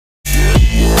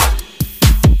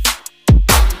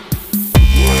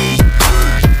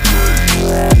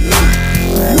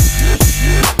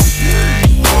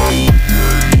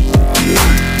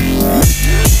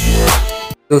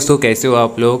दोस्तों कैसे हो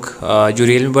आप लोग। जो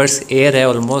Realme Buds Air है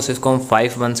ऑलमोस्ट इसको हम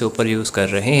 5 मंथ से ऊपर यूज़ कर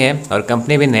रहे हैं और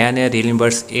कंपनी भी नया Realme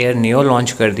Buds Air Neo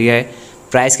launch कर दिया है।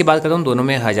 प्राइस की बात करता हूँ, दोनों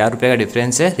में 1000 रुपये का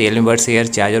डिफरेंस है। Realme Buds Air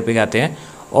 4000 रुपये के आते हैं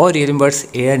और Realme Buds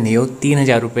Air Neo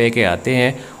 3000 रुपये के आते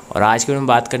हैं। और आज के वीडियो में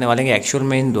बात करने वाले हैं कि एक्चुअल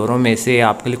में इन दोनों में से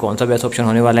आपके लिए कौन सा बेस्ट ऑप्शन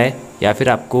होने वाला है या फिर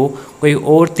आपको कोई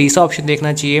और तीसरा ऑप्शन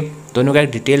देखना चाहिए। दोनों का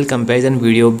एक डिटेल कंपैरिजन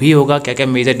वीडियो भी होगा, क्या क्या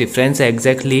मेजर डिफरेंस है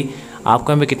एग्जैक्टली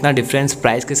आपको हमें कितना डिफरेंस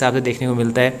प्राइस के हिसाब से देखने को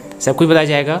मिलता है, सब कुछ बताया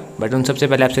जाएगा। बट उन सबसे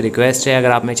पहले आपसे रिक्वेस्ट है,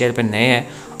 अगर आप मेरे चैनल पर नए हैं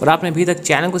और आपने अभी तक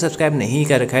चैनल को सब्सक्राइब नहीं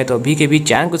कर रखा है तो अभी के भी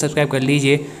चैनल को सब्सक्राइब कर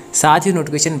लीजिए। साथ ही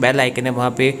नोटिफिकेशन बेल आइकन है,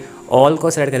 वहाँ पे ऑल को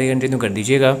सेलेक्ट करके कंटिन्यू कर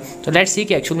दीजिएगा। तो लेट्स सी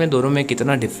कि एक्चुअल में दोनों में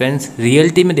कितना डिफरेंस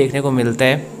रियलिटी में देखने को मिलता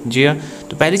है। जी हाँ,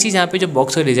 तो पहली चीज़ यहाँ पे जो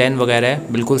बॉक्स का डिज़ाइन वगैरह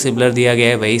है बिल्कुल सिमिलर दिया गया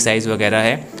है, वही साइज़ वगैरह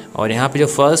है। और यहाँ पे जो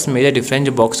फर्स्ट मेजर डिफरेंस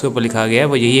जो बॉक्स के ऊपर लिखा गया है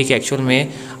वो यही है कि एक्चुअल में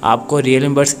आपको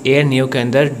Realme Buds Air Neo के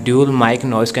अंदर ड्यूल माइक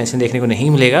नॉइस कैंसिलेशन देखने को नहीं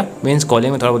मिलेगा। मीन्स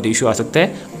कॉलिंग में थोड़ा बहुत इशू आ सकता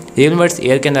है। Realme Buds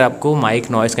Air के अंदर आपको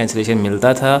माइक नॉइस कैंसिलेशन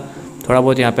मिलता था, थोड़ा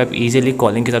बहुत यहाँ पे आप इजीली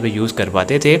कॉलिंग के हिसाब से यूज़ कर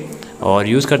पाते थे। और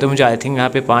यूज़ करते मुझे आई थिंक यहाँ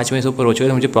पे 5 महीने से ऊपर हो चुके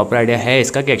थे, मुझे प्रॉपर आइडिया है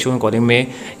इसका कि एक्चुअल में कॉलिंग में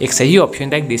एक सही ऑप्शन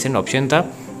था, एक डिसेंट ऑप्शन था।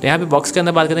 तो यहाँ पे बॉक्स के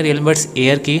अंदर बात करते हैं Realme Buds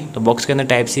Air की, तो बॉक्स के अंदर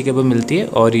टाइप सी केबल मिलती है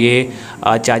और ये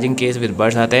चार्जिंग केस विद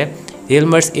बड्स आता है।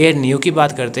 Realme Buds Air Neo की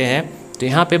बात करते हैं तो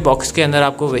यहाँ पे बॉक्स के अंदर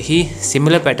आपको वही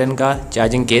सिमिलर पैटर्न का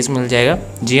चार्जिंग केस मिल जाएगा।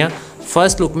 जी हाँ,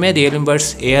 फर्स्ट लुक में Realme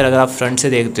Buds Air अगर आप फ्रंट से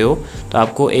देखते हो तो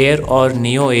आपको Air और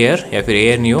Neo Air या फिर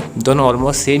Air Neo दोनों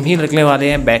ऑलमोस्ट सेम ही लगने वाले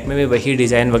हैं। बैक में भी वही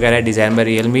डिज़ाइन वगैरह है, design by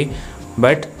Realme,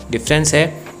 but difference है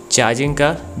चार्जिंग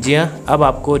का। जी हाँ, अब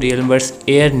आपको Realme Buds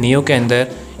Air Neo के अंदर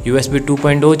USB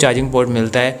 2.0 चार्जिंग पोर्ट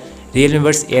मिलता है। Realme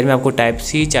Buds Air में आपको टाइप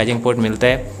सी चार्जिंग पोर्ट मिलता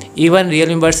है। Even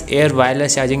Realme Buds Air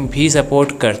wireless charging भी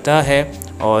सपोर्ट करता है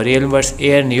और Realme Buds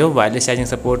Air Neo wireless charging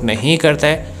support नहीं करता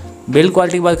है। बिल्ड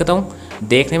क्वालिटी की बात करता हूँ,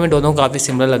 देखने में दोनों काफ़ी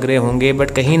सिमिलर लग रहे होंगे,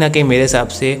 बट कहीं ना कहीं मेरे हिसाब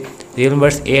से Realme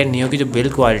Buds Air Neo की जो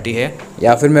बिल्ड क्वालिटी है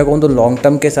या फिर मैं कहूँ तो लॉन्ग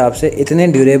टर्म के हिसाब से इतने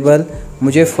ड्यूरेबल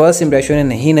मुझे फर्स्ट इंप्रेशन में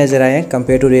नहीं नज़र आए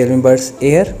compare to Realme Buds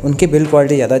Air। उनकी बिल्ड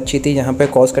क्वालिटी ज़्यादा अच्छी थी, यहाँ पे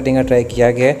कॉस्ट कटिंग का ट्राई किया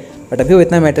गया है, बट अभी वो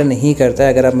इतना मैटर नहीं करता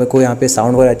है। अगर आप मेरे को यहाँ पे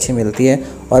साउंड वगैरह अच्छी मिलती है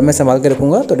और मैं संभाल के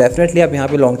रखूँगा तो डेफिनेटली आप यहाँ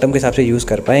पे लॉन्ग टर्म के हिसाब से यूज़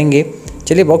कर पाएंगे।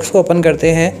 चलिए बॉक्स को ओपन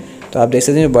करते हैं तो आप देख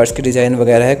सकते हैं जो बड्स की डिज़ाइन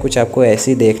वगैरह है कुछ आपको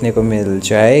ऐसी देखने को मिल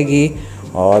जाएगी।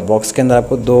 और बॉक्स के अंदर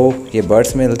आपको 2 ये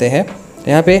बड्स मिलते हैं। तो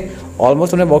यहाँ पे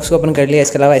ऑलमोस्ट हमने बॉक्स को ओपन कर लिया।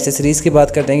 इसके अलावा एसेसरीज़ की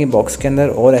बात करते हैं कि बॉक्स के अंदर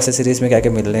और एसेसरीज़ में क्या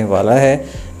क्या मिलने वाला है।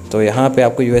 तो यहाँ पे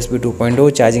आपको USB 2.0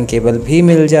 चार्जिंग केबल भी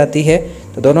मिल जाती है।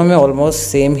 तो दोनों में ऑलमोस्ट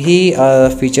सेम ही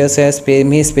फीचर्स है,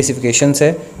 सेम ही स्पेसिफिकेशंस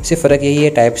है, सिर्फ फ़र्क यही है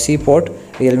टाइप सी port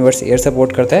Realme Buds Air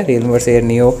support करता है, Realme Buds Air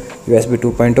Neo USB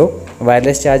 2.0।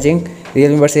 Wireless charging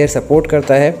Realme Buds Air support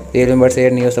करता है, Realme Buds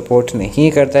Air Neo support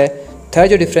नहीं करता है। थर्ड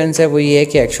जो डिफरेंस है वो ये है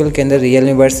कि एक्चुअल के अंदर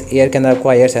Realme Buds Air के अंदर आपको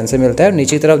IR सेंसर मिलता है और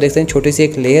नीचे की तरफ देखते हैं छोटी सी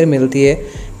एक लेयर मिलती है।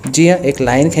 जी हाँ, एक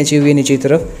लाइन खींची हुई है नीचे की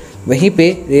तरफ। वहीं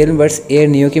पे Realme Buds Air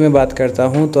Neo की मैं बात करता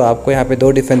हूँ तो आपको यहाँ पे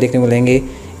 2 डिफरेंस देखने को मिलेंगे।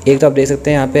 एक तो आप देख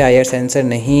सकते हैं यहाँ पे IR सेंसर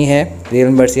नहीं है,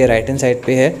 Realme Buds Air right hand side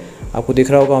पे है, आपको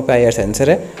दिख रहा होगा वहाँ पे IR सेंसर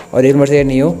है, और Realme Buds Air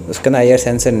Neo उसके अंदर IR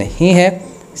सेंसर नहीं है।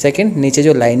 सेकंड, नीचे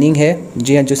जो लाइनिंग है,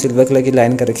 जी हाँ, जो सिल्वर कलर की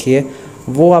लाइन कर रखी है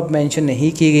वो आप मेंशन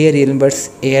नहीं की गई है Realme Buds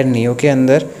Air Neo के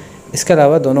अंदर। इसके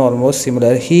अलावा दोनों ऑलमोस्ट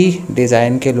सिमिलर ही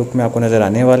डिज़ाइन के लुक में आपको नज़र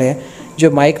आने वाले हैं। जो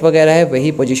माइक वगैरह है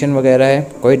वही पोजीशन वगैरह है,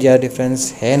 कोई ज़्यादा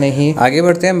डिफरेंस है नहीं। आगे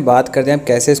बढ़ते हैं, हम बात करते हैं आप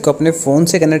कैसे इसको अपने फ़ोन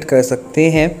से कनेक्ट कर सकते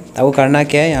हैं। आपको करना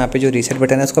क्या है, यहाँ पे जो रीसेट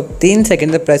बटन है उसको आप 3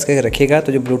 सेकंड तक प्रेस करके रखिएगा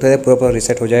तो जो ब्लूटूथ है पूरा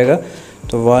रीसेट हो जाएगा।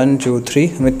 तो 1 2 3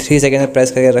 हमने 3 सेकंड तक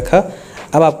प्रेस करके रखा।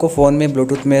 अब आपको फ़ोन में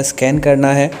ब्लूटूथ में स्कैन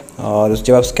करना है और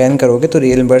जब आप स्कैन करोगे तो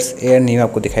Realme Buds Air Neo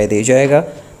आपको दिखाई दे जाएगा।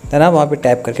 देन आप वहाँ पे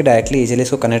टैप करके डायरेक्टली इजीली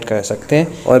इसको कनेक्ट कर सकते हैं।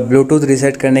 और ब्लूटूथ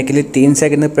रीसेट करने के लिए 3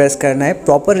 सेकंड तक प्रेस करना है,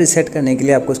 प्रॉपर रीसेट करने के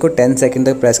लिए आपको इसको 10 सेकंड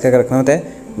तक प्रेस करके रखना होता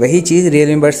है। वही चीज़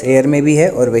Realme Buds Air में भी है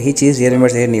और वही चीज़ Realme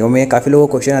Buds Air Neo में है। काफ़ी लोगों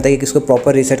को क्वेश्चन आता है कि इसको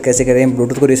प्रॉपर रीसेट कैसे करें,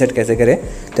 ब्लूटूथ को रीसेट कैसे करें,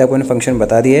 तो आपको मैंने फंक्शन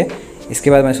बता दिया है। इसके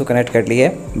बाद मैंने इसको कनेक्ट कर लिया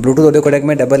है। ब्लूटूथ ऑडियो कोडेक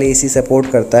में डबल AC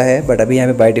सपोर्ट करता है, बट अभी यहाँ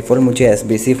पे बाय डिफ़ॉल्ट मुझे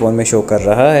SBC फ़ोन में शो कर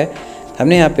रहा है।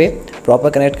 हमने यहाँ पे प्रॉपर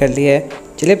कनेक्ट कर लिया है।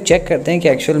 चलिए अब चेक करते हैं कि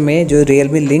एक्चुअल में जो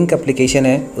Realme लिंक एप्लीकेशन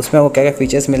है उसमें आपको क्या क्या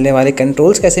फीचर्स मिलने वाले,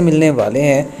 कंट्रोल्स कैसे मिलने वाले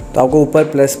हैं। तो आपको ऊपर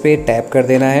प्लस पे टैप कर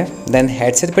देना है, देन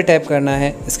हेडसेट पे टैप करना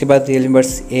है। इसके बाद Realme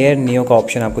Buds Air Neo का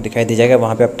ऑप्शन आपको दिखाई दे जाएगा,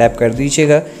 वहाँ पे आप टैप कर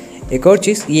दीजिएगा। एक और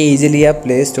चीज़, ये इजीली आप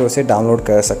प्ले स्टोर से डाउनलोड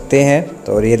कर सकते हैं,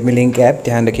 तो Realme लिंक ऐप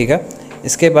ध्यान रखिएगा।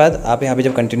 इसके बाद आप यहाँ पे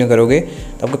जब कंटिन्यू करोगे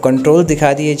तो आपको कंट्रोल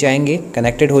दिखा दिए जाएंगे।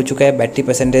 कनेक्टेड हो चुका है, बैटरी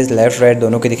परसेंटेज लेफ़्ट राइट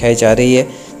दोनों की दिखाई जा रही है।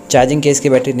 चार्जिंग केस की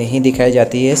बैटरी नहीं दिखाई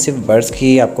जाती है, सिर्फ बड्स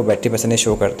की आपको बैटरी परसेंटेज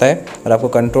शो करता है। और आपको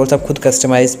कंट्रोल्स आप खुद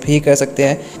कस्टमाइज़ भी कर सकते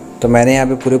हैं। तो मैंने यहाँ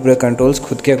पे पूरे कंट्रोल्स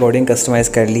खुद के अकॉर्डिंग कस्टमाइज़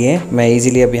कर लिए हैं। मैं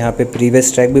इजीली अब यहाँ पे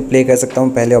प्रीवियस ट्रैक भी प्ले कर सकता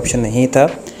हूँ, पहले ऑप्शन नहीं था।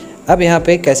 अब यहाँ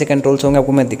पे कैसे कंट्रोल्स होंगे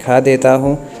आपको मैं दिखा देता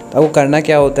हूँ। तो आपको करना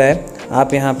क्या होता है,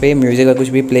 आप यहाँ पे म्यूज़िक का कुछ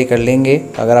भी प्ले कर लेंगे।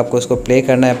 अगर आपको उसको प्ले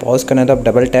करना है, पॉज करना है, तो आप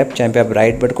डबल टैप, चाहे पे आप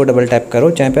राइट बटन को डबल टैप करो,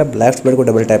 चाहे पे आप लेफ्ट बटन को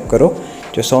डबल टैप करो,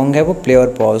 जो सॉन्ग है वो प्ले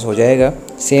और पॉज हो जाएगा।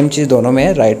 सेम चीज़ दोनों में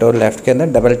है, राइट और लेफ्ट के अंदर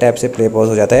डबल टैप से प्ले पॉज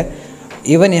हो जाता है।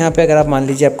 इवन यहाँ पे अगर आप मान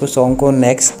लीजिए आपको सॉन्ग को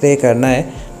नेक्स्ट प्ले करना है,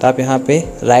 तो आप यहाँ पे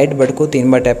राइट बटन को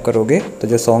 3 बार टैप करोगे तो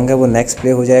जो सॉन्ग है वो नेक्स्ट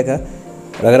प्ले हो जाएगा।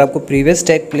 और अगर आपको प्रीवियस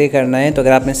टैग प्ले करना है, तो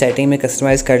अगर आपने सेटिंग में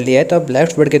कस्टमाइज़ कर लिया है, तो आप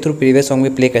लेफ्ट बटन के थ्रू प्रीवियस सॉन्ग भी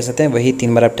प्ले कर सकते हैं। वही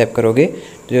 3 बार आप टैप करोगे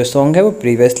तो जो सॉन्ग है वो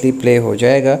प्रीवियसली प्ले हो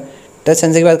जाएगा। टच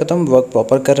सेंसर की बात करता हूँ, वर्क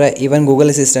प्रॉपर कर रहा है। इवन गूगल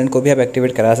असिस्टेंट को भी आप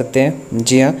एक्टिवेट करा सकते हैं।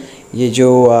 जी हाँ, ये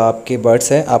जो आपके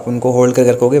बर्ड्स है आप उनको होल्ड कर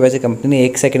रखोगे। वैसे कंपनी ने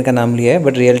 1 सेकंड का नाम लिया है,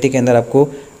 बट रियलिटी के अंदर आपको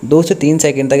 2 से 3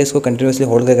 सेकंड तक इसको कंटिन्यूसली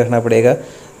होल्ड कर रखना पड़ेगा।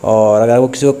 और अगर आपको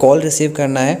किसी को कॉल रिसीव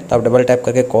करना है, तो आप डबल टैप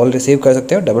करके कॉल रिसीव कर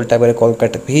सकते हो। डबल टैप करके कॉल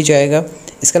कट भी जाएगा।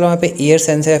 इसके अलावा वहाँ पे ईयर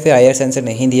सेंसर या फिर आईआर सेंसर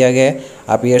नहीं दिया गया है।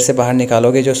 आप ईयर से बाहर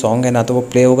निकालोगे जो सॉन्ग है, ना तो वो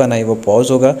प्ले होगा ना ही वो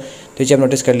पॉज होगा। तो ये आप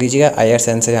नोटिस कर लीजिएगा, आईआर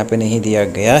सेंसर यहाँ पे नहीं दिया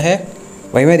गया है।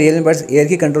 वहीं मैं Realme बड्स एयर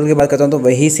की कंट्रोल की बात करता हूँ, तो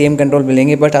वही सेम कंट्रोल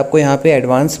मिलेंगे, बट आपको यहाँ पे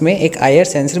एडवांस में एक आईआर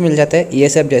सेंसर मिल जाता है। ईयर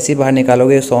से आप जैसे ही बाहर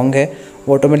निकालोगे जो सॉन्ग है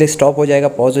वो ऑटोमेटिक स्टॉप हो जाएगा,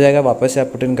 पॉज हो जाएगा। वापस से आप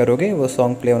पुट इन करोगे वो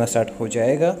सॉन्ग प्ले होना स्टार्ट हो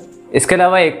जाएगा। इसके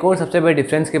अलावा एक और सबसे बड़ी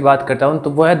डिफरेंस की बात करता हूँ, तो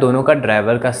वो है दोनों का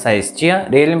ड्राइवर का साइज़। जी हाँ,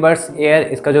 Realme बड्स एयर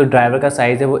इसका जो ड्राइवर का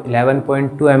साइज़ है वो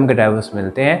 11.2 mm के ड्राइवर्स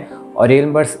मिलते हैं, और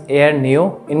Realme बड्स एयर नियो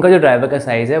इनका जो ड्राइवर का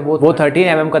साइज़ है वो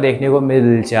 13 mm का देखने को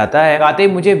मिल जाता है। आते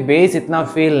ही मुझे बेस इतना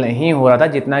फील नहीं हो रहा था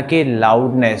जितना कि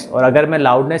लाउडनेस। और अगर मैं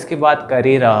लाउडनेस की बात कर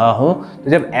ही रहा हूँ,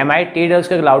 तो जब MI टीडल्स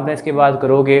के लाउडनेस की बात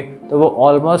करोगे तो वो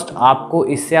ऑलमोस्ट आपको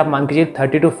इससे आप मान कीजिए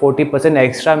 30 to 40%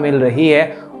 एक्स्ट्रा मिल रही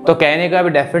है। तो कहने का भी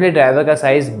डेफिनेटली ड्राइवर का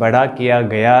साइज़ बड़ा किया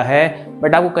गया है,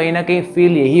 बट आपको कहीं ना कहीं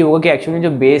फील यही होगा कि एक्चुअली जो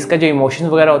बेस का जो इमोशंस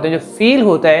वगैरह होते हैं, जो फील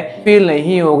होता है, फील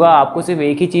नहीं होगा। आपको सिर्फ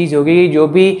एक ही चीज़ होगी, जो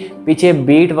भी पीछे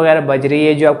बीट वगैरह बज रही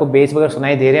है, जो आपको बेस वगैरह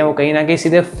सुनाई दे रहे हैं, वो कहीं ना कहीं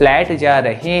सीधे फ्लैट जा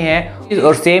रहे हैं।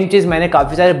 और सेम चीज़ मैंने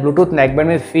काफ़ी सारे ब्लूटूथ नेकबैंड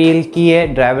में फील की है।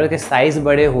 ड्राइवर के साइज़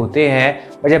बड़े होते हैं,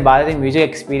 पर जब बात आती है म्यूजिक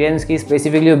एक्सपीरियंस की,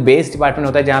 स्पेसिफिकली जो बेस डिपार्टमेंट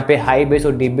होता है जहाँ पे हाई बेस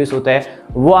और डीप बेस होता है,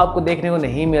 वो आपको देखने को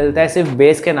नहीं मिलता है। सिर्फ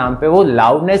बेस के नाम पे वो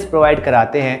लाउडनेस प्रोवाइड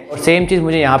कराते हैं, और सेम चीज़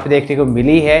मुझे यहाँ पे देखने को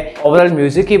मिली है। ओवरऑल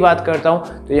म्यूजिक की बात करता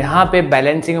हूँ, तो यहाँ पे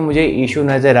बैलेंसिंग में मुझे इशू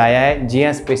नज़र आया है। जी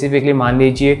हाँ, स्पेसिफिकली मान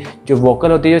लीजिए जो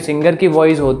वोकल होती है, जो सिंगर की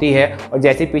वॉइस होती है, और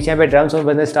जैसे पीछे पे ड्रम्स और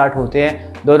बजने स्टार्ट होते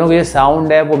हैं, दोनों की जो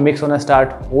साउंड है वो मिक्स होना स्टार्ट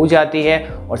हो जाती है।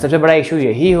 और सबसे बड़ा इशू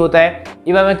यही होता है।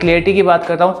 इवन मैं क्लियरिटी की बात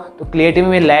करता हूँ, तो क्लियरिटी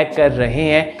में लैग कर रहे हैं।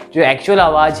 जो एक्चुअल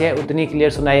आवाज़ है उतनी क्लियर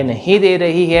सुनाई नहीं दे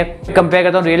रही है। कंपेयर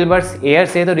करता हूँ Realme बड्स एयर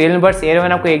से, तो Realme बड्स एयर में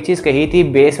मैंने आपको एक चीज़ कही थी,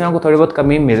 बेस में आपको थोड़ी बहुत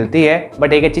कमी मिलती है,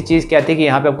 बट एक अच्छी चीज़ क्या थी कि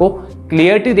यहाँ पे आपको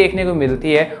क्लियरिटी देखने को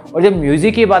मिलती है। और जब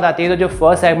म्यूजिक की बात आती है, तो जो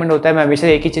फर्स्ट सेगमेंट होता है, मैं हमेशा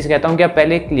एक ही चीज़ कहता हूँ कि आप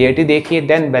पहले क्लियरिटी देखिए,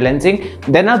 देन बैलेंसिंग,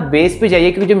 देन आप बेस पे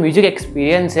जाइए, क्योंकि जो म्यूजिक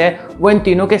एक्सपीरियंस है वो इन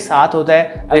तीनों के साथ होता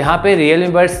है। और यहाँ पे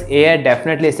Realme बड्स एयर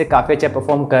डेफिनेटली इससे काफ़ी अच्छा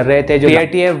परफॉर्म कर रहे थे। जो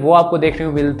क्लियरिटी है वो आपको देखने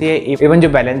को मिलती है, इवन जो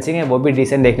बैलेंसिंग है वो भी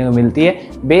डिसेंट देखने को मिलती है।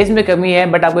 बेस में कमी है,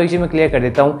 बट आपको एक चीज़ मैं क्लियर कर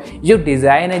देता हूँ, जो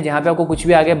डिज़ाइन है, जहाँ पे आपको कुछ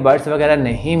भी आगे बर्ड्स वगैरह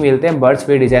नहीं मिलते हैं, बर्ड्स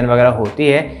फ्री डिज़ाइन वगैरह होती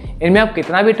है, इनमें आप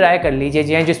कितना भी ट्राई कर लीजिए।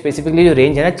 जी हाँ, जो स्पेसिफिकली जो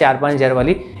रेंज है ना 4-5 हज़ार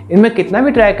वाली, इनमें कितना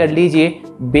भी ट्राई कर लीजिए,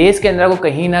 बेस के अंदर आपको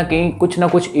कहीं ना कहीं कुछ ना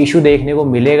कुछ इशू देखने को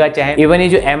मिलेगा। चाहे इवन ये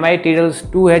जो MI टीडल्स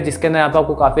 2 है, जिसके अंदर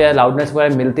आपको काफ़ी ज़्यादा लाउडनेस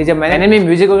वगैरह मिलती है। जब मैंने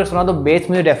म्यूजिक वगैरह सुना तो बेस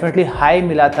मुझे डेफिनेटली हाई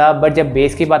मिला था, बट जब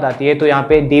बेस की बात आती है तो यहाँ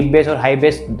पे डीप बेस और हाई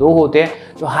बेस 2 होते हैं।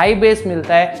 तो हाई बेस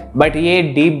मिलता है, बट ये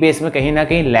डीप बेस में कहीं ना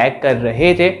कहीं लैग कर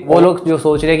रहे थे वो लोग जो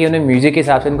सोच रहे हैं कि उन्हें म्यूजिक के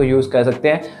हिसाब से इनको यूज़ कर सकते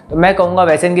हैं। तो मैं कहूँगा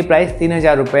वैसे इनकी प्राइस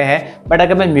 3000 रुपये है, बट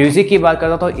अगर मैं म्यूजिक की बात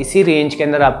करता हूँ तो इसी रेंज के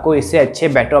अंदर आपको इससे अच्छे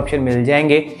बेटर ऑप्शन मिल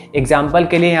जाएंगे। एग्जाम्पल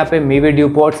के लिए यहाँ पे मीवी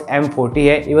ड्यूपोर्ट्स M40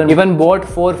 है, इवन बोट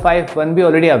 451 भी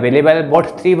ऑलरेडी अवेलेबल है, बोट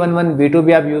 311 V2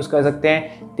 भी आप यूज़ कर सकते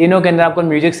हैं। तीनों के अंदर आपको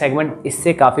म्यूजिक सेगमेंट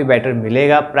इससे काफ़ी बेटर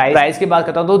मिलेगा। प्राइस की बात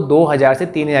करता हूँ तो 2000 से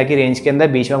 3000 की रेंज के अंदर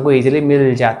बीच में आपको इजीली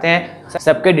मिल जाते हैं।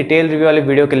 सबके डिटेल रिव्यू वाले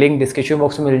वीडियो के लिंक डिस्क्रिप्शन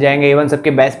बॉक्स में मिल जाएंगे। इवन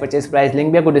सबके बेस्ट परचेस प्राइस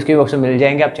लिंक भी आपको डिस्क्रिप्शन बॉक्स में मिल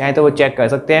जाएंगे, आप चाहें तो वो चेक कर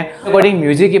सकते हैं। अकॉर्डिंग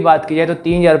म्यूजिक की बात की जाए तो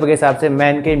 3000 रुपये के हिसाब से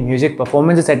मैं इनके म्यूजिक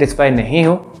परफॉर्मेंस से सेटिस्फाई नहीं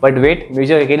हूँ। बट वेट,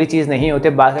 म्यूजिक अकेली चीज़ नहीं होते,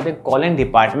 बात करते हैं कॉलिंग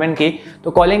डिपार्टमेंट की।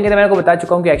 तो कॉलिंग के अंदर मैं आपको बता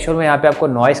चुका हूँ कि एक्चुअल में यहाँ पे आपको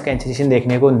नॉइस कैंसिलेशन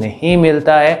देखने को नहीं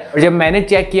मिलता है। और जब मैंने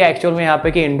चेक किया एक्चुअल में यहाँ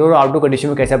पे कि इंडोर और आउटडोर कंडीशन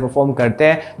में कैसे परफॉर्म करते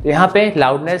हैं, तो यहाँ पे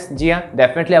लाउडनेस, जी हाँ,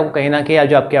 डेफिनेटली आपको कहीं ना कहीं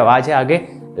जो आपकी आवाज़ है आगे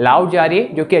लाउड जा रही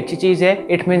है, जो कि अच्छी चीज़ है।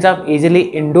 इट मीन्स आप इजीली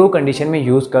इंडोर कंडीशन में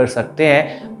यूज़ कर सकते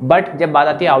हैं। बट जब बात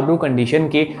आती है आउटडोर कंडीशन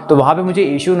की, तो वहाँ पे मुझे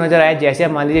इशू नज़र आया। जैसे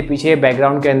आप मान लीजिए पीछे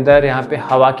बैकग्राउंड के अंदर यहाँ पे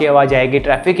हवा की आवाज़ आएगी,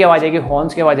 ट्रैफिक की आवाज़ आएगी,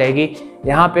 हॉर्न्स की आवाज़ आएगी,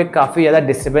 यहाँ पे काफ़ी ज़्यादा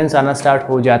डिस्टर्बेंस आना स्टार्ट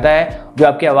हो जाता है। जो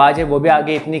आपकी आवाज़ है वो भी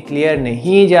आगे इतनी क्लियर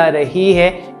नहीं जा रही है।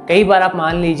 कई बार आप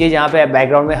मान लीजिए जहाँ पे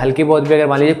बैकग्राउंड में हल्की बहुत भी अगर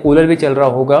मान लीजिए कूलर भी चल रहा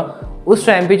होगा, उस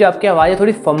टाइम पे जो आपकी आवाज़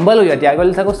थोड़ी फंबल हो जाती है, आगे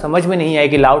वाले को समझ में नहीं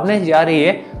आएगी, लाउडनेस जा रही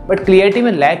है बट क्लियरिटी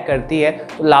में लैग करती है।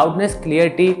 तो लाउडनेस,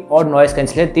 क्लियरिटी और नॉइस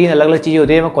कैंसिलेशन 3 अलग अलग चीज़ें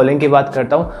होती है। मैं कॉलिंग की बात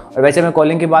करता हूँ, और वैसे मैं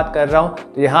कॉलिंग की बात कर रहा हूँ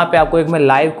तो यहाँ पे आपको एक मैं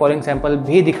लाइव कॉलिंग सैंपल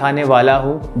भी दिखाने वाला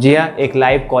हूँ। जी हाँ, एक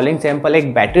लाइव कॉलिंग सैंपल,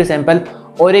 एक बैटरी सैंपल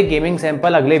और एक गेमिंग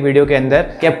सैंपल अगले वीडियो के अंदर,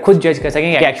 कि आप खुद जज कर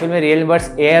सकेंगे कि एक्चुअल में रियल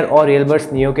बड्स एयर और रियल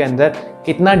बड्स नियो के अंदर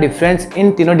कितना डिफरेंस इन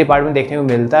तीनों डिपार्टमेंट देखने को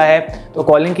मिलता है। तो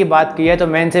कॉलिंग की बात की है तो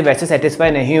मैं इनसे वैसे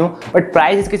सेटिस्फाई नहीं हूँ, बट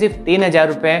प्राइस इसकी सिर्फ 3,000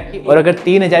 रुपये है। और अगर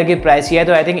 3,000 की प्राइस की है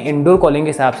तो आई थिंक इंडोर कॉलिंग के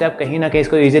हिसाब से आप कहीं ना कहीं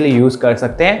इसको ईजिली यूज़ कर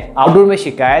सकते हैं। आउटडोर में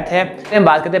शिकायत है। हम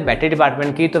बात करते हैं बैटरी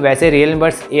डिपार्टमेंट की, तो वैसे रियल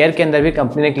बड्स एयर के अंदर भी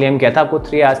कंपनी ने क्लेम किया था आपको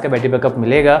 3 आवर्स का बैटरी बैकअप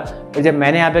मिलेगा। तो जब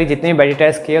मैंने यहाँ पे जितने भी बैटरी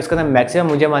टेस्ट किए उसके अंदर मैक्सिमम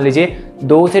मुझे मान लीजिए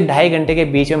 2 से 2.5 घंटे के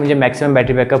बीच में मुझे मैक्सिमम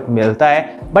बैटरी बैकअप मिलता है।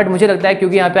 बट मुझे लगता है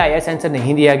क्योंकि यहाँ पे IR सेंसर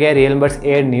नहीं दिया गया रियल बड्स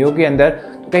एयर नियो के अंदर,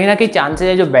 तो कहीं ना कहीं चांसेस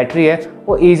है जो बैटरी है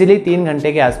वो इजीली 3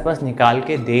 घंटे के आसपास निकाल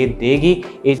के दे देगी।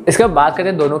 इसके बाद बात करते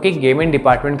हैं दोनों की गेमिंग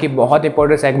डिपार्टमेंट की, बहुत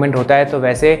इंपॉर्टेंट सेगमेंट होता है। तो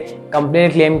वैसे कंपनी ने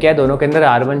क्लेम किया दोनों के अंदर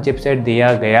R1 चिपसेट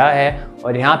दिया गया है,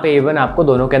 और यहाँ पे इवन आपको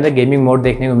दोनों के अंदर गेमिंग मोड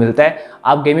देखने को मिलता है।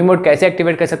 आप गेमिंग मोड कैसे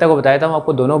एक्टिवेट कर सकते हैं वो बताया था।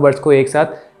 आपको दोनों बड्स को एक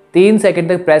साथ 3 सेकंड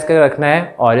तक प्रेस कर रखना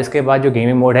है, और इसके बाद जो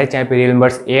गेमिंग मोड है, चाहे पे रियल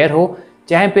बड्स एयर हो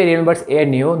चाहे पे रियल बड्स एयर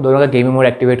नियो, दोनों का गेमिंग मोड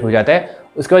एक्टिवेट हो जाता है।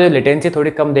 उसके बाद जो लेटेंसी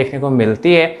थोड़ी कम देखने को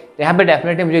मिलती है, तो यहाँ पे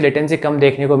डेफिनेटली मुझे लेटेंसी कम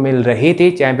देखने को मिल रही थी,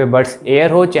 चाहे पे बड्स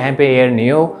एयर हो चाहे पे एयर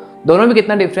नियो हो। दोनों में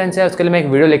कितना डिफरेंस है उसके लिए मैं एक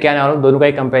वीडियो लेके आने वाला हूँ, दोनों का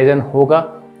एक कंपेरिजन होगा।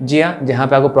 जी हाँ, जहाँ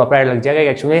पे आपको प्रॉपर आइडिया लग जाएगा कि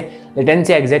एक्चुअली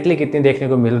लेटेंसी एक्जैक्टली कितनी देखने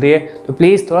को मिल रही है। तो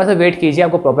प्लीज़ थोड़ा सा वेट कीजिए,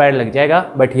 आपको प्रॉपर आइडिया लग जाएगा।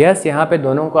 बट यस, यहाँ पे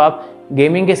दोनों को आप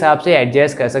गेमिंग के हिसाब से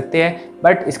एडजस्ट कर सकते हैं।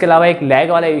 बट इसके अलावा एक लैग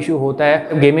वाला इशू होता है।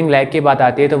 तो गेमिंग लैग की बात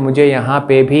आती है तो मुझे यहाँ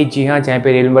पे भी, जी हाँ, चाहे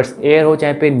पे रियल बड्स एयर हो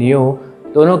चाहे पे नियो हो,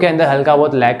 दोनों के अंदर हल्का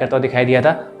बहुत लैग करता हुआ दिखाई दिया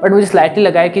था। बट मुझे स्लाइटली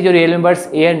लगा है कि जो रियल बड्स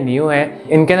एयर नियो है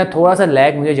इनके अंदर थोड़ा सा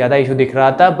लैग मुझे ज़्यादा इशू दिख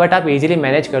रहा था, बट आप इजीली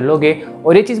मैनेज कर लोगे।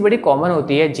 और ये चीज़ बड़ी कॉमन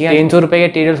होती है। जी हाँ, 300 रुपये के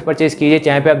टीडल्स परचेज कीजिए,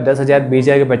 चाहे पे आप 10,000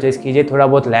 20,000 के परचेज कीजिए, थोड़ा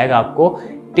बहुत लैग आपको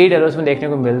 $30 में देखने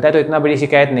को मिलता है, तो इतना बड़ी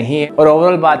शिकायत नहीं है। और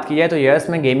ओवरऑल बात की जाए तो यस,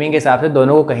 मैं गेमिंग के हिसाब से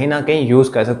दोनों को कहीं ना कहीं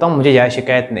यूज़ कर सकता हूँ, मुझे ज़्यादा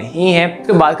शिकायत नहीं है।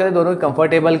 तो बात करें दोनों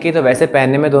कंफर्टेबल की, तो वैसे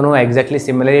पहनने में दोनों एक्जैक्टली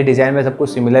सिमिलर है, डिज़ाइन में सब कुछ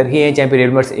सिमिलर ही है, चाहे पे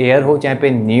रियल बड्स एयर हो चाहे पे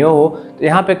नियो हो। तो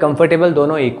यहाँ पे कंफर्टेबल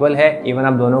दोनों इक्वल है। इवन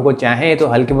आप दोनों को चाहें तो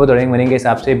हल्की बहुत रनिंग वनिंग के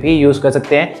हिसाब से भी यूज़ कर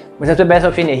सकते हैं। मुझे सबसे बेस्ट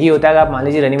ऑप्शन यही होता है, अगर आप मान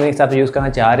लीजिए रनिंग वनिंग के हिसाब से यूज़ करना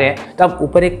चाह रहे हैं तो आप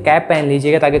ऊपर एक कैप पहन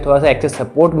लीजिएगा ताकि थोड़ा सा एक्सेस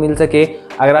सपोर्ट मिल सके।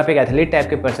 अगर आप एक एथलीट टाइप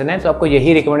के पर्सन हैं तो आपको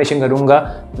यही रिकमेंडेशन करूँगा।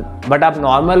 बट आप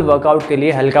नॉर्मल वर्कआउट के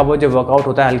लिए हल्का बहुत जो वर्कआउट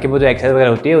होता है, हल्की बहुत जो एक्सरसाइज वगैरह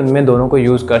होती है, उनमें दोनों को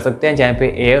यूज़ कर सकते हैं, चाहे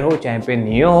पे एयर हो चाहे पे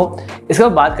नियो हो। इसके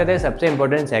बाद बात करते हैं सबसे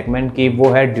इंपॉर्टेंट सेगमेंट की, वो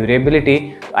है ड्यूरेबिलिटी।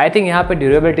 आई थिंक यहाँ पे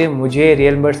ड्यूरेबिलिटी मुझे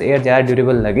रियल बड्स एयर ज़्यादा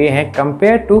ड्यूरेबल लगे हैं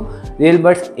compare to real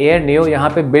buds air neo. यहाँ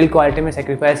पे बिल्ड क्वालिटी में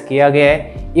सेक्रीफाइस किया गया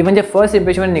है। इवन जब फर्स्ट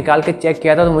इंप्रेशन मैंने निकाल के चेक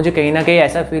किया था तो मुझे कहीं ना कहीं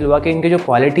ऐसा फील हुआ कि इनकी जो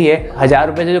क्वालिटी है, 1000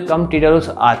 रुपये से जो कम टीडल्स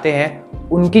आते हैं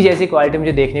उनकी जैसी क्वालिटी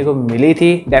मुझे देखने को मिली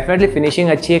थी। डेफिनेटली फिनिशिंग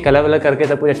अच्छी है, कलर वलर करके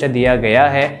सब कुछ अच्छा दिया गया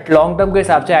है। लॉन्ग टर्म के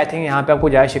हिसाब से आई थिंक यहाँ पे आपको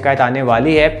ज़्यादा शिकायत आने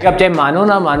वाली है। अब चाहे मानो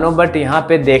ना मानो, बट यहाँ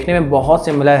पे देखने में बहुत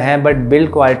सिमिलर है, बट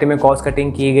बिल्ड क्वालिटी में कॉस्ट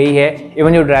कटिंग की गई है।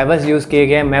 इवन जो ड्राइवर्स यूज़ किए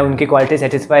गए हैं, मैं उनकी क्वालिटी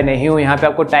सेटिस्फाई नहीं हूँ। यहाँ पे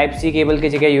आपको टाइप सी केबल की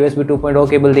जगह USB 2.0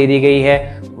 केबल दे दी गई है,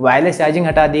 वायरलेस चार्जिंग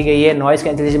हटा दी गई है, नॉइस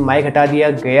कैंसिलेशन माइक हटा दिया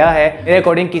गया है। मेरे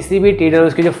अकॉर्डिंग किसी भी टीडर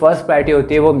उसकी जो फर्स्ट प्रायोरिटी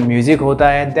होती है वो म्यूजिक होता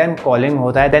है, देन कॉलिंग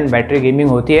होता है, देन बैटरी गेमिंग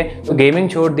होती है। तो गेमिंग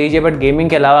छोड़ दीजिए, बट गेमिंग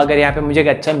के अलावा अगर यहाँ पे मुझे एक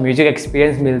अच्छा म्यूजिक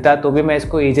एक्सपीरियंस मिलता तो भी मैं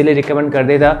इसको इजीली रिकमेंड कर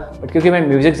देता। बट क्योंकि मैं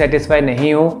म्यूजिक सेटिस्फाई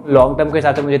नहीं हूँ, लॉन्ग टर्म के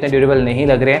हिसाब से मुझे इतने ड्यूरेबल नहीं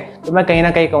लग रहे हैं, तो मैं कहीं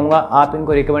ना कहीं कहूँगा आप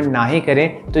इनको रिकमेंड ना ही करें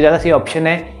तो ज़्यादा सही ऑप्शन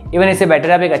है। इवन इससे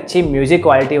बेटर आप एक अच्छी म्यूजिक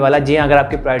क्वालिटी वाला, जी अगर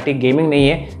आपकी प्रायोरिटी गेमिंग नहीं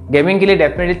है, गेमिंग के लिए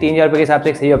डेफिनेटली 3,000 रुपये के हिसाब से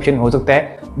एक सही ऑप्शन हो सकता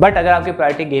है। बट अगर आपकी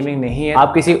प्रायोरिटी गेमिंग नहीं है,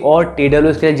 आप किसी और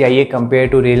TWS के लिए जाइए compare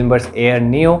to real buds air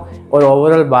neo. और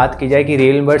ओवरऑल बात की जाए कि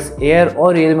रियल बड्स एयर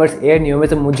और रियल बड्स एयर नियो में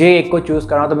से मुझे एक को चूज़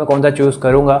करना हो तो मैं कौन सा चूज़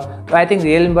करूँगा, तो I think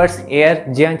real buds air,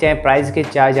 जी हाँ, चाहे प्राइस के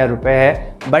 4,000 रुपये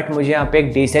है, बट मुझे यहाँ पे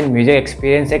एक डिसेंट म्यूजिक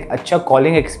एक्सपीरियंस, एक अच्छा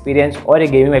कॉलिंग एक्सपीरियंस और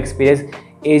एक गेमिंग एक्सपीरियंस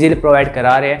ईजिली प्रोवाइड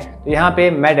करा रहे हैं। तो यहाँ पे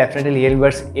मैं डेफिनेटली रियल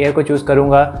बड्स एयर को चूज़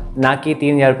करूँगा, ना कि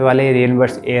 3,000 रुपये वाले रियल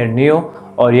बड्स एयर नियो।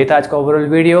 और ये था आज का ओवरऑल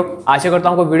वीडियो। आशा करता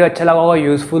हूँ आपको वीडियो अच्छा लगा होगा,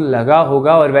 यूज़फुल लगा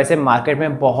होगा। और वैसे मार्केट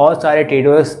में बहुत सारे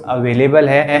TWS अवेलेबल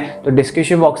हैं, तो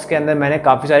डिस्क्रिप्शन बॉक्स के अंदर मैंने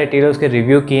काफ़ी सारे TWS के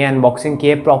रिव्यू किए हैं, अनबॉक्सिंग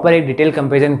किए, प्रॉपर एक डिटेल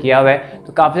कंपेरिजन किया हुआ है।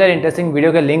 तो काफ़ी सारे इंटरेस्टिंग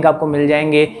वीडियो के लिंक आपको मिल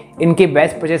जाएंगे। इनकी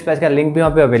बेस्ट परचेज प्राइस का लिंक भी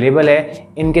वहाँ पे अवेलेबल है।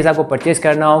 इनकेस आपको परचेज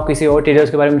करना हो, किसी और TWS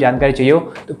के बारे में जानकारी चाहिए हो,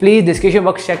 तो प्लीज़ डिस्क्रिप्शन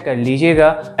बॉक्स चेक कर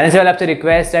लीजिएगा। ऐसे वाले आपसे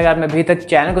रिक्वेस्ट है, अगर आपने अभी तक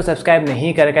चैनल को सब्सक्राइब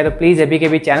नहीं कर रखा है तो प्लीज़ अभी के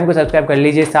भी चैनल को सब्सक्राइब कर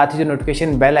लीजिए। साथ ही जो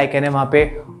नोटिफिकेशन बेल आइकन है वहाँ पे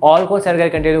ऑल को सेलेक्ट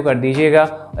करके कंटिन्यू कर दीजिएगा।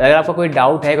 अगर आपका कोई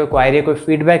डाउट है, कोई क्वायरी है, कोई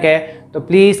फीडबैक है तो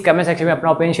प्लीज़ कमेंट सेक्शन में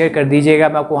अपना ओपिनियन शेयर कर दीजिएगा,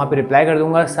 मैं आपको वहाँ पे रिप्लाई कर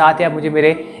दूंगा। साथ ही आप मुझे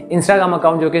मेरे इंस्टाग्राम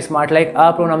अकाउंट जो कि स्मार्ट लाइक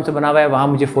प्रो नाम से बना हुआ है, वहाँ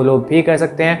मुझे फॉलो भी कर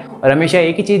सकते हैं। और हमेशा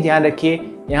एक ही चीज़ ध्यान रखिए,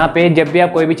 यहाँ पे जब भी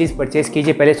आप कोई भी चीज़ परचेस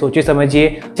कीजिए पहले सोचिए समझिए,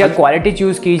 अच्छा क्वालिटी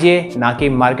चूज़ कीजिए ना कि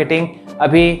मार्केटिंग।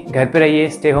 अभी घर पे रहिए,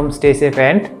 stay home, stay safe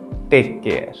and take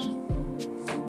care.